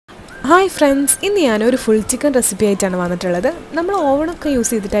Hi friends, ഇന്ന് ഞാനൊരു full chicken recipe ആയിട്ടാണ് വന്നിട്ടുള്ളത്. നമ്മൾ ഓവണൊക്കെ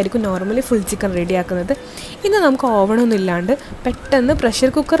യൂസ് ചെയ്തിട്ടായിരിക്കും നോർമലി ഫുൾ ചിക്കൻ റെഡിയാക്കുന്നത്. ഇന്ന് നമുക്ക് ഓവണൊന്നും ഇല്ലാണ്ട് പെട്ടെന്ന് പ്രഷർ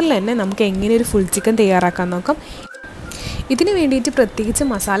കുക്കറിൽ തന്നെ നമുക്ക് എങ്ങനെ ഒരു ഫുൾ ചിക്കൻ തയ്യാറാക്കാൻ നോക്കാം. ഇതിന് വേണ്ടിയിട്ട് പ്രത്യേകിച്ച്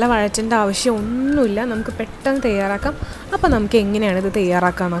മസാല വഴറ്റേണ്ട ആവശ്യം ഒന്നുമില്ല, നമുക്ക് പെട്ടെന്ന് തയ്യാറാക്കാം. അപ്പോൾ നമുക്ക് എങ്ങനെയാണ് ഇത്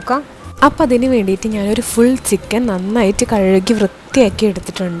തയ്യാറാക്കാൻ നോക്കാം. അപ്പോൾ അതിന് വേണ്ടിയിട്ട് ഞാനൊരു ഫുൾ ചിക്കൻ നന്നായിട്ട് കഴുകി വൃത്തിയാക്കി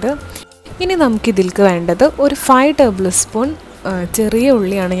എടുത്തിട്ടുണ്ട്. ഇനി നമുക്കിതിലേക്ക് വേണ്ടത് ഒരു 5 ടേബിൾ സ്പൂൺ ചെറിയ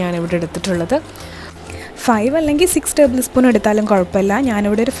ഉള്ളിയാണ് ഞാനിവിടെ എടുത്തിട്ടുള്ളത്. 5 അല്ലെങ്കിൽ 6 ടേബിൾ സ്പൂൺ എടുത്താലും കുഴപ്പമില്ല.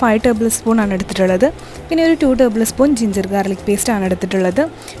 ഞാനിവിടെ ഒരു 5 ടേബിൾ സ്പൂണാണ് എടുത്തിട്ടുള്ളത്. പിന്നെ ഒരു 2 ടേബിൾ സ്പൂൺ ജിഞ്ചർ ഗാർലിക് പേസ്റ്റാണ് എടുത്തിട്ടുള്ളത്.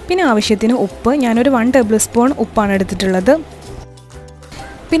 പിന്നെ ആവശ്യത്തിന് ഉപ്പ്, ഞാനൊരു 1 ടേബിൾ സ്പൂൺ ഉപ്പാണ് എടുത്തിട്ടുള്ളത്.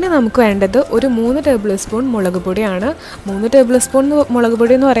 പിന്നെ നമുക്ക് വേണ്ടത് ഒരു 3 ടേബിൾ സ്പൂൺ മുളക് പൊടിയാണ്. 3 ടേബിൾ സ്പൂൺ മുളക്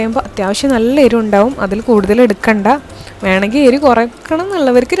പൊടി എന്ന് പറയുമ്പോൾ അത്യാവശ്യം നല്ല എരിവുണ്ടാവും, അതിൽ കൂടുതൽ എടുക്കണ്ട. വേണമെങ്കിൽ എരി കുറയ്ക്കണം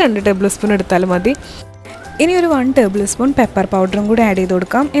എന്നുള്ളവർക്ക് 2 ടേബിൾ സ്പൂൺ എടുത്താലും മതി. ഇനി ഒരു 1 ടേബിൾ സ്പൂൺ പെപ്പർ പൗഡറും കൂടി ആഡ് ചെയ്ത്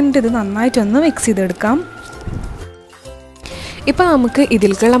കൊടുക്കാം. എന്നിട്ട് ഇത് നന്നായിട്ടൊന്ന് മിക്സ് ചെയ്തെടുക്കാം. ഇപ്പോൾ നമുക്ക്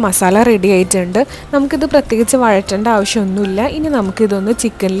ഇതിലേക്കുള്ള മസാല റെഡി ആയിട്ടുണ്ട്. നമുക്കിത് പ്രത്യേകിച്ച് വഴറ്റേണ്ട ആവശ്യമൊന്നുമില്ല. ഇനി നമുക്കിതൊന്ന്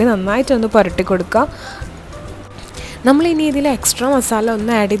ചിക്കനിൽ നന്നായിട്ടൊന്ന് പുരട്ടി കൊടുക്കാം. നമ്മളിനി ഇതിൽ എക്സ്ട്രാ മസാല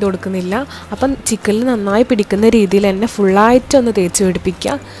ഒന്നും ആഡ് ചെയ്ത് കൊടുക്കുന്നില്ല. അപ്പം ചിക്കനിൽ നന്നായി പിടിക്കുന്ന രീതിയിൽ തന്നെ ഫുള്ളായിട്ടൊന്ന് തേച്ച്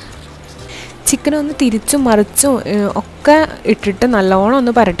പിടിപ്പിക്കുക. ചിക്കനൊന്ന് തിരിച്ചും മറിച്ചും ഒക്കെ ഇട്ടിട്ട് നല്ലോണം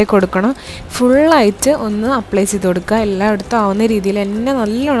ഒന്ന് പുരട്ടി കൊടുക്കണം. ഫുള്ളായിട്ട് ഒന്ന് അപ്ലൈ ചെയ്ത് കൊടുക്കുക. എല്ലായിടത്തും ആവുന്ന രീതിയിൽ തന്നെ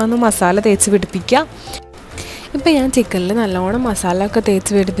നല്ലോണം ഒന്ന് മസാല തേച്ച് പിടിപ്പിക്കുക. ഇപ്പോൾ ഞാൻ ചിക്കനിൽ നല്ലോണം മസാല ഒക്കെ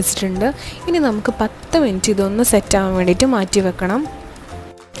തേച്ച് പിടിപ്പിച്ചിട്ടുണ്ട്. ഇനി നമുക്ക് 10 മിനിറ്റ് ഇതൊന്ന് സെറ്റ് ആവാൻ വേണ്ടിയിട്ട് മാറ്റി വെക്കണം.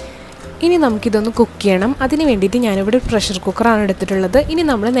 ഇനി നമുക്കിതൊന്ന് കുക്ക് ചെയ്യണം. അതിന് വേണ്ടിയിട്ട് ഞാനിവിടെ പ്രഷർ കുക്കറാണ് എടുത്തിട്ടുള്ളത്. ഇനി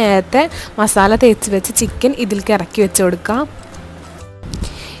നമ്മൾ നേരത്തെ മസാല തേച്ച് വെച്ച് ചിക്കൻ ഇതിലേക്ക് ഇറക്കി വെച്ച് കൊടുക്കാം.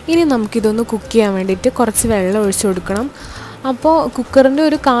 ഇനി നമുക്കിതൊന്ന് കുക്ക് ചെയ്യാൻ വേണ്ടിയിട്ട് കുറച്ച് വെള്ളം ഒഴിച്ച് കൊടുക്കണം. അപ്പോൾ കുക്കറിൻ്റെ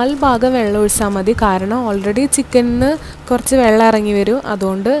ഒരു 1/4 ഭാഗം വെള്ളം ഒഴിച്ചാൽ മതി. കാരണം ഓൾറെഡി ചിക്കനിന് കുറച്ച് വെള്ളം ഇറങ്ങി വരും.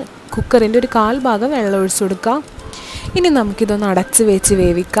 അതുകൊണ്ട് കുക്കറിൻ്റെ ഒരു 1/4 ഭാഗം വെള്ളം ഒഴിച്ച് കൊടുക്കാം. ഇനി നമുക്കിതൊന്ന് അടച്ച് വെച്ച്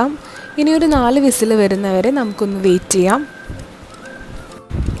വേവിക്കാം. ഇനി ഒരു 4 വിസിൽ വരുന്നവരെ നമുക്കൊന്ന് വെയിറ്റ് ചെയ്യാം.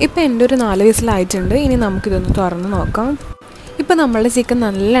 ഇപ്പോൾ എൻ്റെ ഒരു 4 വിസിലായിട്ടുണ്ട്. ഇനി നമുക്കിതൊന്ന് തുറന്ന് നോക്കാം. ഇപ്പോൾ നമ്മളുടെ ചിക്കൻ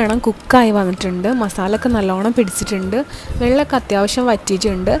നല്ലോണം കുക്കായി വന്നിട്ടുണ്ട്. മസാലയൊക്കെ നല്ലോണം പിടിച്ചിട്ടുണ്ട്. വെള്ളമൊക്കെ അത്യാവശ്യം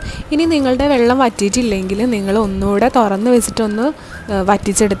വറ്റിയിട്ടുണ്ട്. ഇനി നിങ്ങളുടെ വെള്ളം വറ്റിയിട്ടില്ലെങ്കിൽ നിങ്ങൾ ഒന്നുകൂടെ തുറന്ന് വെച്ചിട്ടൊന്ന്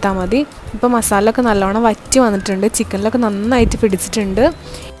വറ്റിച്ചെടുത്താൽ മതി. ഇപ്പോൾ മസാലയൊക്കെ നല്ലോണം വറ്റി വന്നിട്ടുണ്ട്. ചിക്കനിലൊക്കെ നന്നായിട്ട് പിടിച്ചിട്ടുണ്ട്.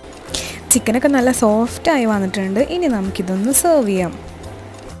 ചിക്കനൊക്കെ നല്ല സോഫ്റ്റായി വന്നിട്ടുണ്ട്. ഇനി നമുക്കിതൊന്ന് സെർവ് ചെയ്യാം.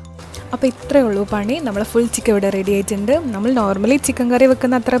 അപ്പോൾ ഇത്രയേ ഉള്ളൂ പണി. നമ്മൾ ഫുൾ ചിക്കൻ ഇവിടെ റെഡി ആയിട്ടുണ്ട്. നമ്മൾ നോർമലി ചിക്കൻ കറി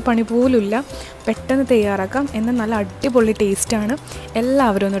വെക്കുന്ന അത്ര പണി പോലുമില്ല. പെട്ടെന്ന് തയ്യാറാക്കാം. എന്നാൽ നല്ല അടിപൊളി ടേസ്റ്റാണ്.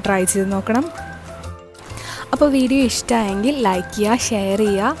 എല്ലാവരും ഒന്ന് ട്രൈ ചെയ്ത് നോക്കണം. അപ്പോൾ വീഡിയോ ഇഷ്ടമായെങ്കിൽ ലൈക്ക് ചെയ്യുക, ഷെയർ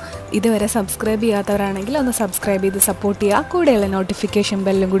ചെയ്യുക. ഇതുവരെ സബ്സ്ക്രൈബ് ചെയ്യാത്തവരാണെങ്കിൽ ഒന്ന് സബ്സ്ക്രൈബ് ചെയ്ത് സപ്പോർട്ട് ചെയ്യുക. കൂടെയുള്ള നോട്ടിഫിക്കേഷൻ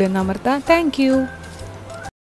ബെല്ലും കൂടി ഒന്ന് അമർത്തുക. താങ്ക്